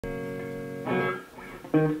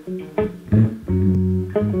Wait,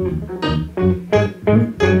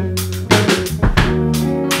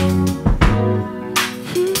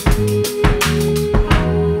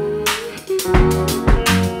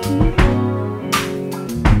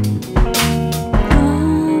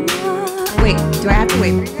 do I have to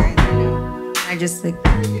wait for you guys? I just like.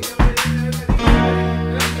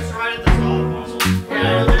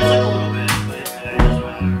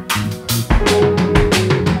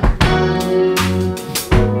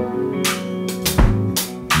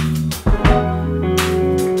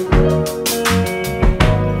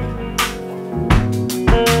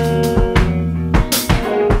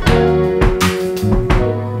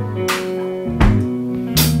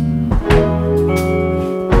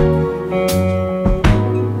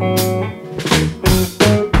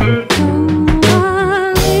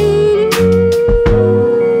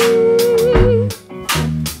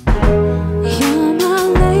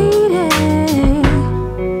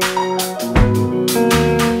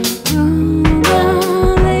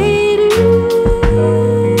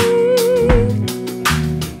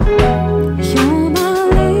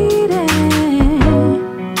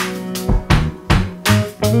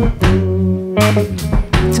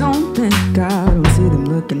 Don't think I don't see them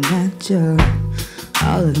looking at you.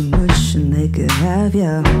 All of them wishing they could have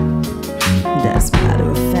you. That's matter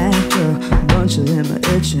of fact, a bunch of them are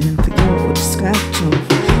itching for you to scratch them.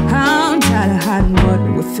 I'm tired of hiding what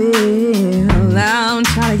we feel. I'm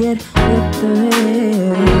trying to get with the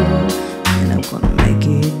real, and I'm gonna make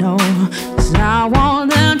it known, 'cause I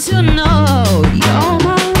want them to know you're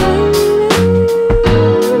my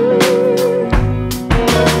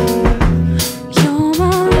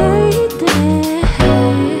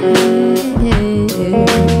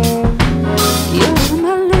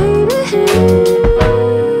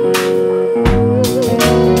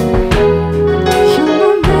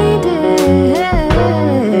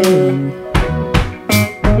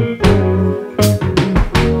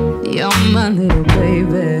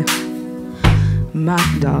my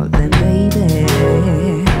darling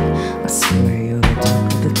baby. I swear you're the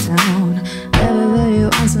talk of the town. Everybody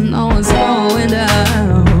wants to know what's going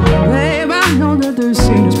down. Babe, I know that they've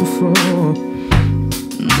seen us before.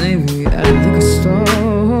 Maybe at the liquor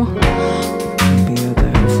store, maybe at the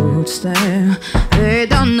food stand. They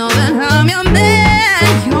don't know that I'm your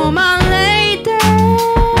man. You're my lady.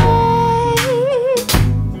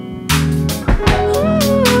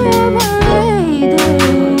 You're my lady.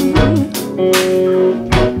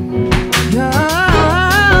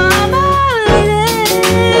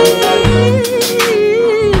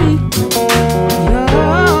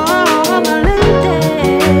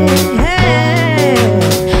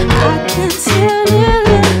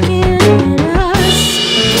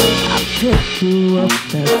 You up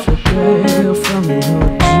every day from your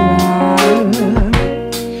job,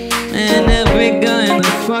 and every guy in the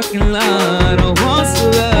fucking lot wants to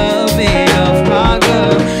love me off my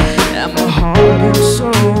girl, and my heart and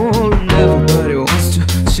soul, and everybody wants to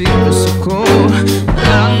see me so cold.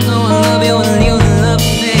 I know I love you and you love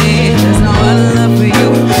me. There's no other love for you.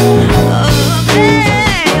 Oh,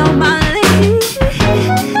 hey, you're my lady.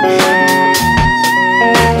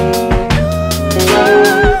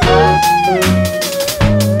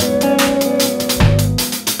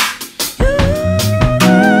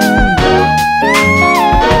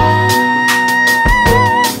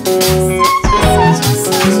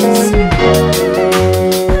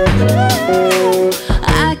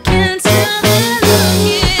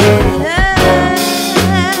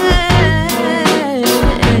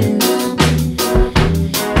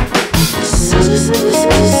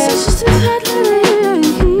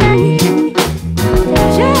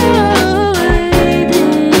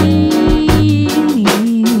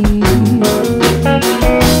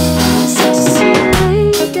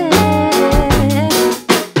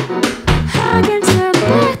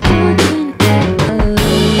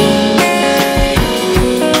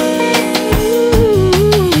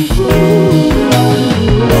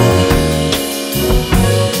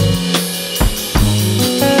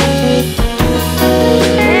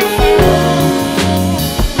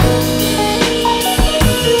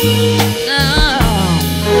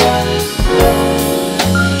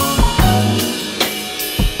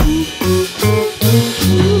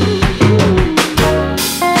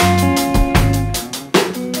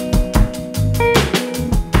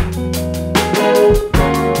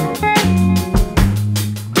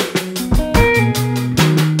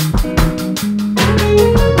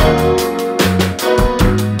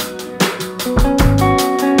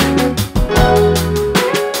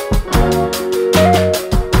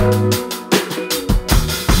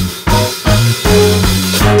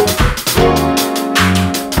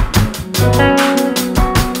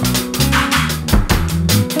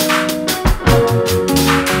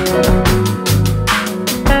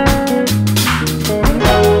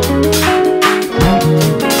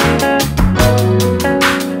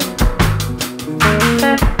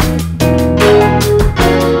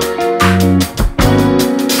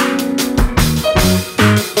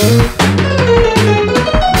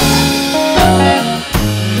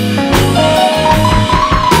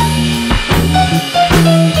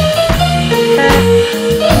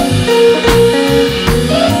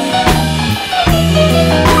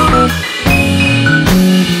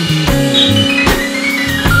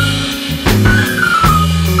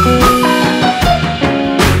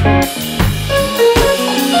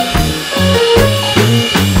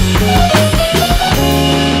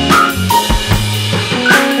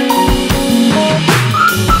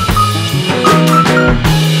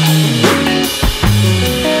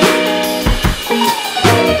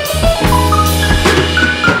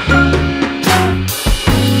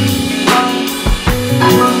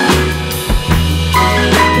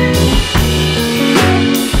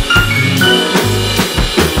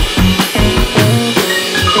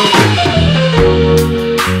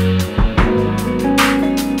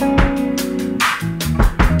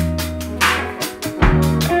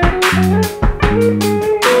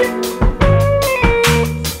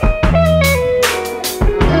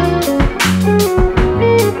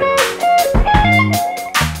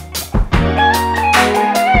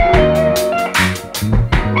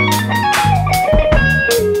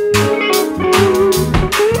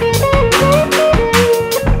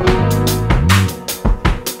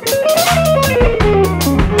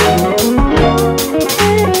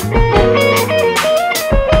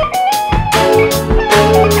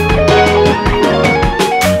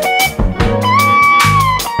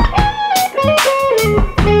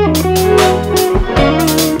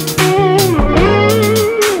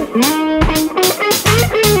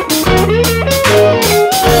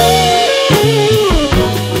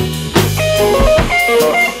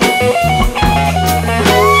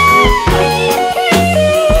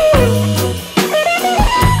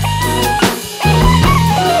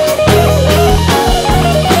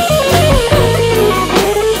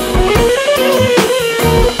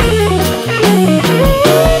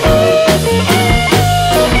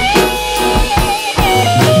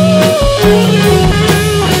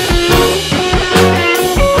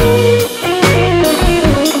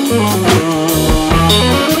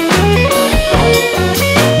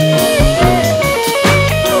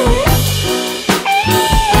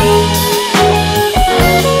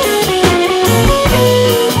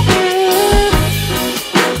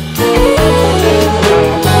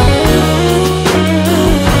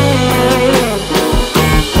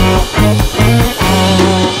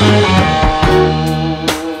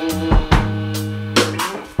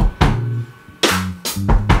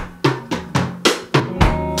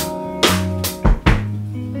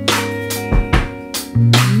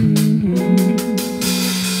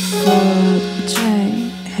 Fuck,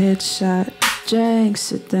 drink, headshot, drink,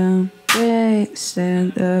 sit down, drink,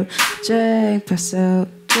 stand up, drink, pass out,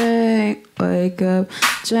 drink, wake up,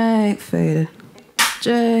 drink, faded,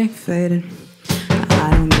 drink, faded.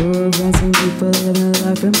 I don't grow up around some people living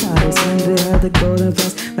life in parties. When they had the golden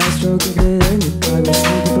fast, fast stroke of it in the car. But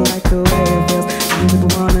some people like the way it feels, some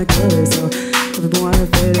people wanna kill it. So some people wanna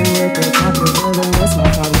fade and work up, pop your brother, what's my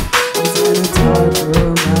problem? I was in a dark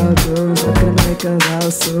room, out room, so I couldn't make a vow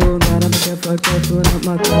soon. That I'ma get fucked up, filling up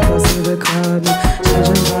my cup, I see the crowd now.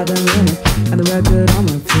 Changing by the minute, and the record on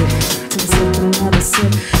my feet. Take a sip and another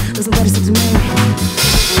sip, there's nobody sip to me.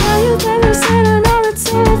 Why you think I'm standing on the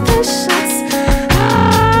top of the shots?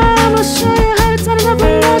 I'ma show you how to turn it up a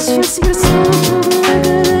notch. First you gotta